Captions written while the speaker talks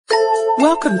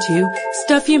Welcome to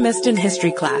Stuff You Missed in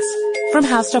History Class from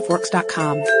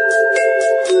HowStuffWorks.com.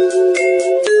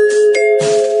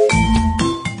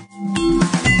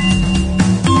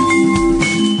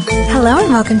 Hello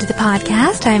and welcome to the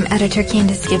podcast. I'm editor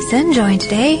Candace Gibson, joined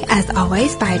today, as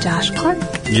always, by Josh Clark.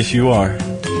 Yes, you are.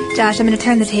 Josh, I'm going to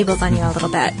turn the tables on you a little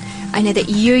bit. I know that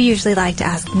you usually like to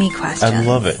ask me questions. I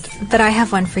love it. But I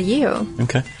have one for you.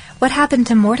 Okay. What happened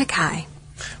to Mordecai?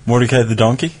 Mordecai the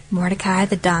donkey? Mordecai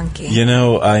the donkey. You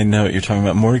know, I know what you're talking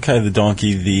about. Mordecai the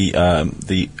donkey,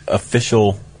 the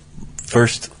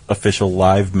first official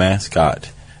live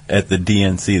mascot at the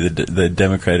DNC, the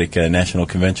Democratic National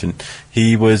Convention.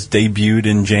 He was debuted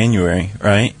in January,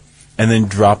 right? And then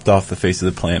dropped off the face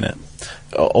of the planet.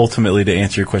 Ultimately, to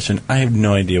answer your question, I have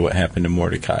no idea what happened to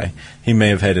Mordecai. He may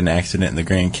have had an accident in the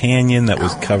Grand Canyon that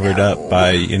was covered up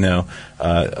by,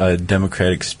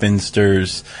 Democratic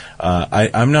spinsters.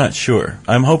 I'm not sure.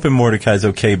 I'm hoping Mordecai's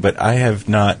okay, but I have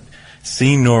not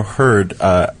seen nor heard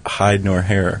hide nor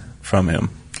hair from him.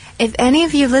 If any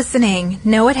of you listening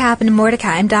know what happened to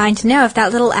Mordecai, I'm dying to know if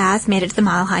that little ass made it to the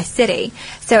Mile High City.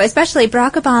 So especially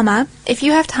Barack Obama, if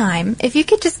you have time, if you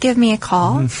could just give me a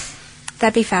call,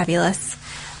 that'd be fabulous.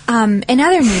 In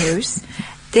other news,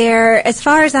 there, as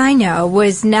far as I know,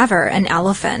 was never an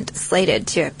elephant slated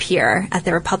to appear at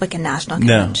the Republican National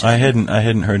Convention. No, I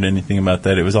hadn't heard anything about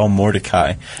that. It was all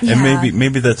Mordecai. Yeah. And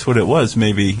maybe that's what it was.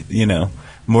 Maybe,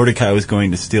 Mordecai was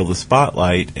going to steal the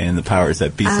spotlight, and the powers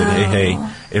that be said, hey,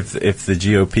 if the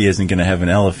GOP isn't going to have an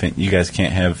elephant, you guys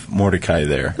can't have Mordecai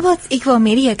there. Well, it's equal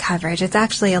media coverage. It's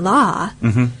actually a law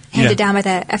handed down by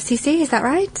the FCC. Is that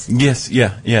right? Yes,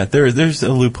 yeah. There's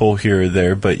a loophole here or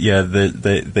there, but yeah,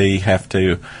 they have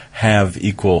to have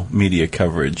equal media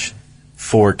coverage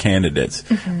for candidates.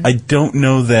 I don't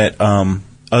know that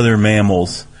other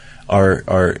mammals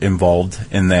are involved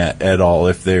in that at all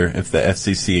if the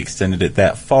FCC extended it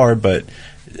that far, but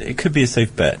it could be a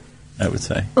safe bet, I would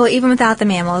say. Well, even without the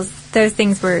mammals, those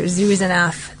things were zoos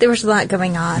enough. There was a lot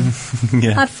going on.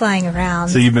 Yeah. A lot flying around.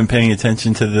 So you've been paying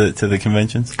attention to the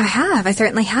conventions? I have. I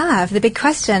certainly have. The big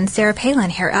question, Sarah Palin,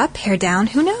 hair up, hair down,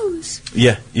 who knows?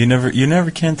 Yeah, you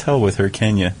never can tell with her,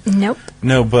 can you? Nope.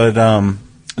 No, but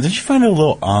did you find it a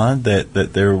little odd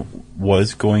that there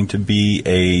was going to be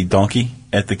a donkey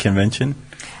at the convention?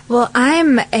 Well,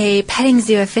 I'm a petting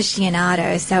zoo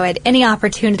aficionado, so at any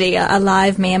opportunity a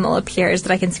live mammal appears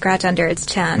that I can scratch under its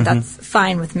chin, that's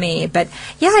fine with me. But,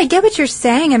 yeah, I get what you're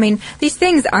saying. I mean, these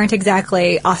things aren't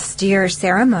exactly austere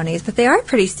ceremonies, but they are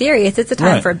pretty serious. It's a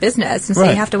time for business, and so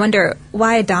you have to wonder,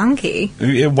 why a donkey?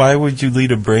 Why would you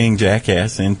lead a braying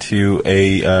jackass into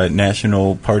a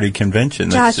National Party convention?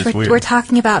 That's Josh, just weird. we're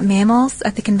talking about mammals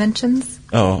at the conventions?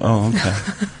 Oh,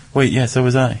 okay. Wait, yeah, so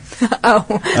was I.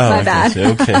 My bad.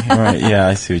 Okay, all right. Yeah,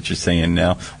 I see what you're saying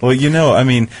now. Well,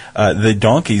 the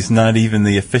donkey's not even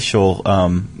the official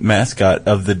mascot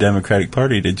of the Democratic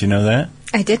Party. Did you know that?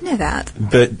 I did know that.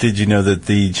 But did you know that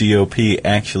the GOP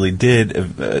actually did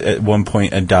at one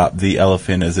point adopt the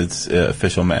elephant as its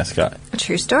official mascot? A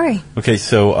true story. Okay,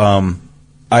 so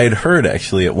I had heard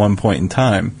actually at one point in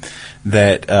time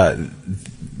that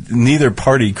neither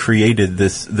party created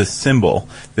this symbol.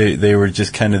 They were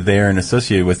just kind of there and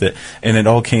associated with it, and it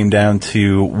all came down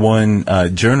to one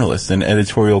journalist, an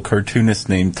editorial cartoonist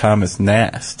named Thomas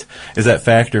Nast. Is that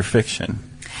fact or fiction?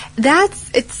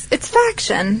 It's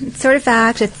faction. It's sort of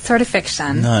fact. It's sort of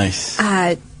fiction. Nice.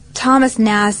 Thomas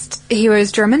Nast, he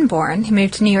was German-born. He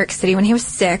moved to New York City when he was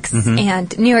 6,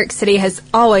 and New York City has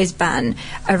always been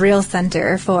a real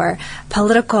center for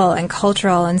political and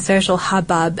cultural and social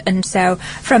hubbub. And so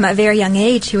from a very young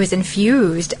age, he was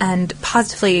infused and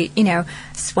positively,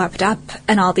 swept up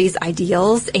in all these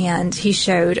ideals, and he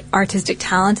showed artistic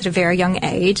talent at a very young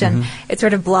age, and it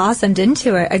sort of blossomed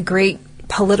into a great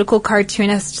political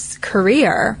cartoonist's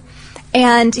career.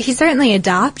 And he certainly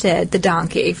adopted the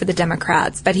donkey for the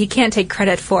Democrats, but he can't take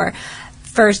credit for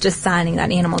first assigning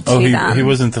that animal to them. He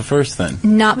wasn't the first then?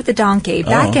 Not with the donkey.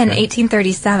 Back in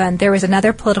 1837, there was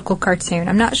another political cartoon.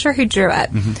 I'm not sure who drew it,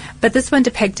 but this one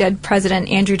depicted President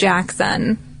Andrew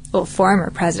Jackson, well, former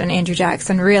President Andrew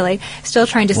Jackson, really, still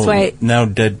trying to sway... Now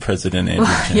dead President Andrew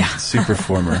Jackson. Yeah. Super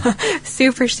former.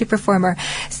 super former.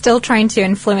 Still trying to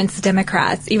influence the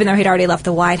Democrats, even though he'd already left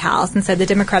the White House. And so the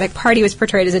Democratic Party was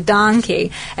portrayed as a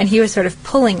donkey, and he was sort of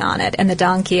pulling on it. And the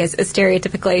donkey is a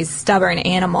stereotypically stubborn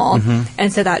animal.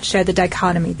 And so that showed the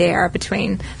dichotomy there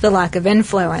between the lack of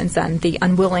influence and the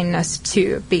unwillingness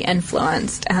to be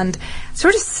influenced. And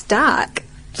sort of stuck.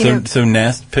 So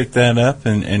Nast picked that up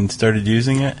and started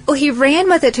using it? Well, he ran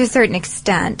with it to a certain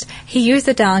extent. He used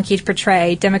the donkey to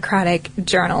portray Democratic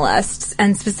journalists,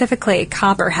 and specifically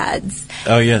Copperheads.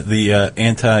 Oh, yeah, the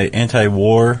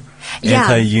anti-war,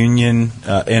 anti-union,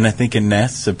 and I think in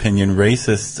Nast's opinion,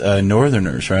 racist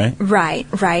Northerners, right?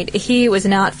 Right. He was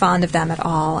not fond of them at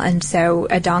all, and so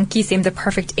a donkey seemed the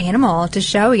perfect animal to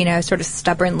show, sort of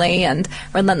stubbornly and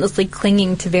relentlessly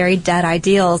clinging to very dead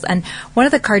ideals. And one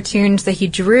of the cartoons that he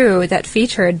drew that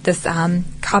featured this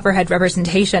Copperhead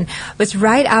representation was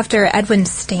right after Edwin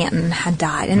Stanton had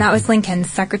died, and that was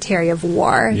Lincoln's Secretary of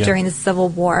War during the Civil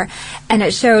War, and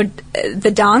it showed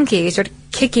the donkey sort of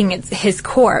kicking his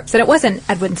corpse, and it wasn't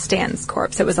Edwin Stanton's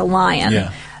corpse, it was a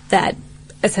lion that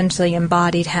essentially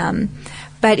embodied him.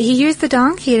 But he used the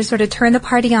donkey to sort of turn the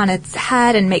party on its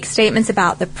head and make statements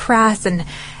about the press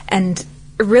and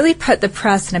really put the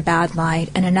press in a bad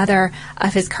light. In another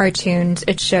of his cartoons,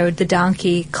 it showed the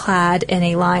donkey clad in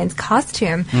a lion's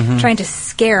costume, trying to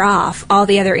scare off all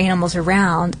the other animals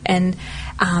around. And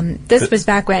this was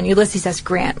back when Ulysses S.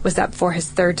 Grant was up for his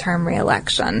third term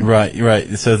re-election.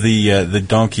 Right. So the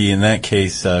donkey in that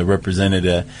case represented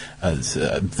it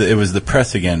was the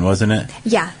press again, wasn't it?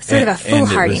 Yeah, sort of a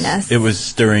foolhardiness. It was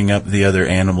stirring up the other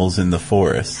animals in the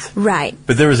forest. Right.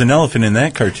 But there was an elephant in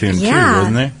that cartoon too,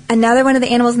 wasn't there? Another one of the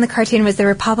animals in the cartoon was the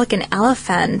Republican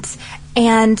elephant.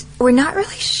 And we're not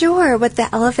really sure what the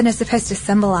elephant is supposed to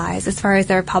symbolize as far as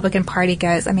the Republican Party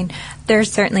goes. I mean, there are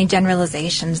certainly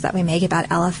generalizations that we make about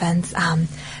elephants.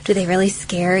 Do they really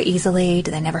scare easily?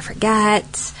 Do they never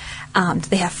forget? Do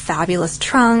they have fabulous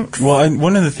trunks? Well,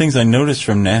 one of the things I noticed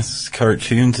from Nast's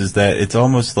cartoons is that it's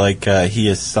almost like he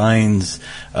assigns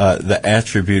the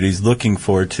attribute he's looking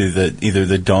for to either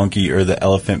the donkey or the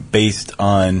elephant based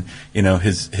on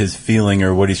his feeling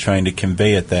or what he's trying to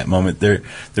convey at that moment. There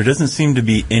doesn't seem to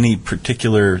be any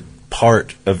particular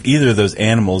part of either of those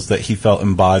animals that he felt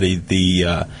embodied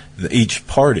each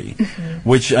party,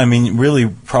 which I mean, really,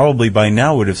 probably by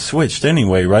now would have switched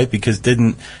anyway, right? Because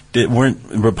weren't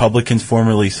Republicans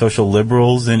formerly social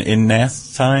liberals in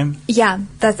Nast's time? Yeah,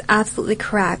 that's absolutely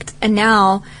correct. And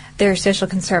now they're social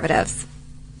conservatives.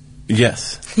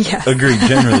 Yes. Agreed.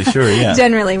 Generally, sure. Yeah.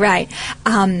 Generally, right.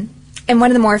 And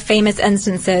one of the more famous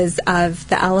instances of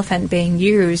the elephant being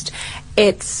used,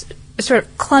 it's sort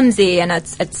of clumsy and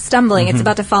it's stumbling. It's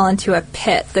about to fall into a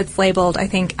pit that's labeled, I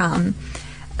think,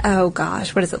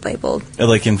 what is it labeled?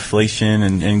 Like inflation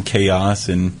and chaos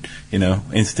and,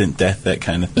 instant death, that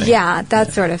kind of thing. Yeah,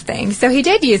 that sort of thing. So he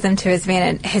did use them to his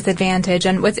advantage.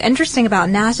 And what's interesting about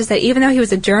Nast is that even though he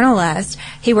was a journalist,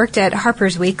 he worked at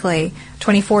Harper's Weekly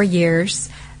 24 years.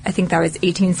 I think that was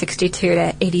 1862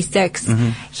 to 86.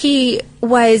 He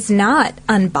was not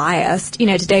unbiased.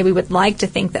 Today we would like to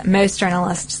think that most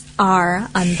journalists are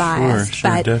unbiased. Sure,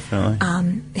 but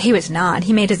definitely. He was not.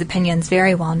 He made his opinions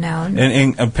very well known.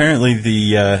 And apparently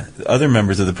the other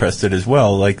members of the press did as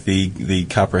well, like the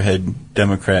Copperhead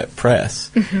Democrat press.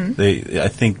 I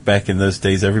think back in those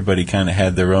days everybody kind of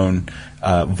had their own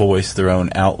voice, their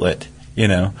own outlet.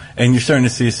 And you're starting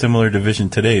to see a similar division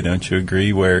today, don't you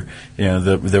agree? Where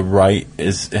the right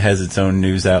has its own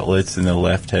news outlets and the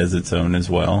left has its own as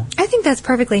well. I think that's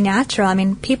perfectly natural. I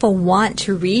mean, people want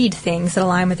to read things that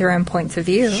align with their own points of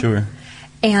view. Sure.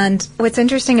 And what's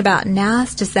interesting about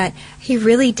Nast is that he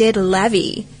really did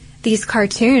levy these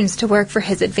cartoons to work for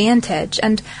his advantage.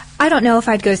 And I don't know if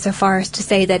I'd go so far as to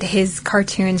say that his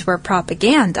cartoons were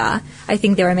propaganda. I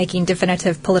think they were making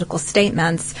definitive political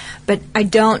statements, but I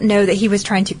don't know that he was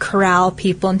trying to corral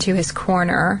people into his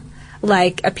corner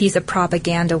like a piece of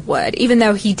propaganda would, even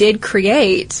though he did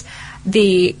create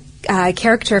the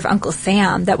character of Uncle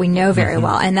Sam that we know very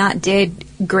well, and that did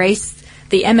grace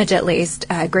the image, at least,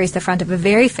 grace the front of a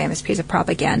very famous piece of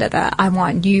propaganda, the I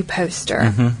Want You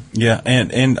poster. Yeah,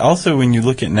 and also when you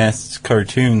look at Nast's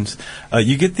cartoons,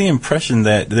 you get the impression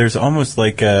that there's almost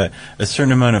like a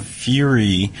certain amount of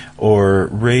fury or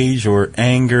rage or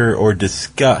anger or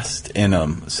disgust in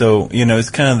them. So, it's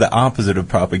kind of the opposite of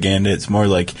propaganda. It's more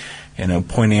like,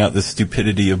 pointing out the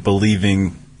stupidity of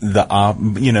believing the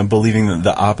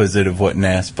opposite of what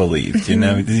Nast believed. Do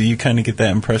you kind of get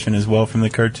that impression as well from the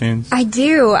cartoons? I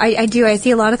do. I do. I see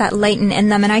a lot of that latent in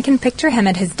them, and I can picture him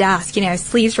at his desk,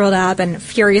 sleeves rolled up and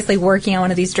furiously working on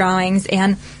one of these drawings.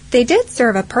 And they did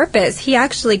serve a purpose. He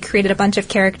actually created a bunch of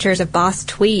characters of Boss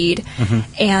Tweed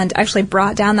and actually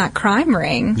brought down that crime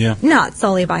ring. Yeah. Not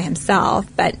solely by himself,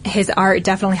 but his art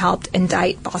definitely helped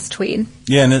indict Boss Tweed.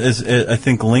 Yeah, and I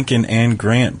think Lincoln and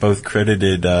Grant both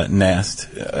credited Nast,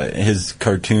 his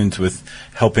cartoons, with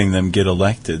helping them get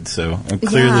elected. So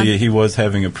clearly he was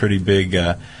having a pretty big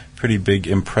pretty big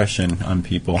impression on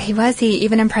people. He was. He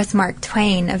even impressed Mark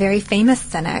Twain, a very famous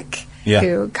cynic,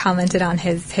 who commented on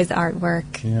his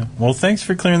artwork. Yeah. Well, thanks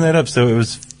for clearing that up. So it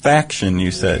was faction, you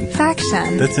said.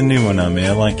 Faction. That's a new one on me.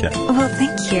 I like it. Well,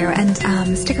 thank you.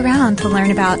 And stick around to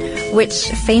learn about which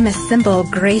famous symbol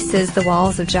graces the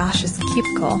walls of Josh's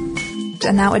cubicle.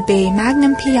 And that would be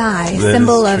Magnum P.I.,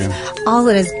 symbol of all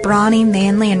that is brawny,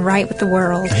 manly, and right with the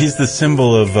world. He's the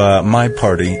symbol of my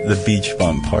party, the Beach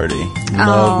Bum Party.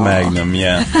 Love Magnum,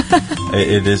 yeah.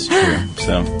 It is true.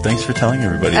 So thanks for telling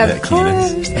everybody that,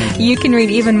 Candace. You can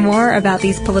read even more about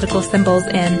these political symbols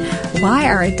in Why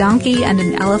Are a Donkey and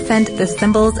an Elephant the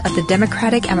Symbols of the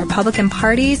Democratic and Republican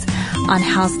Parties on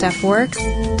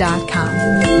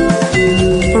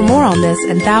HowStuffWorks.com. For more on this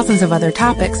and thousands of other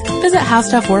topics, visit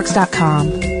HowStuffWorks.com.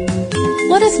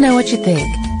 Let us know what you think.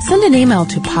 Send an email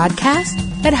to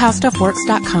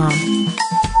podcast@HowStuffWorks.com.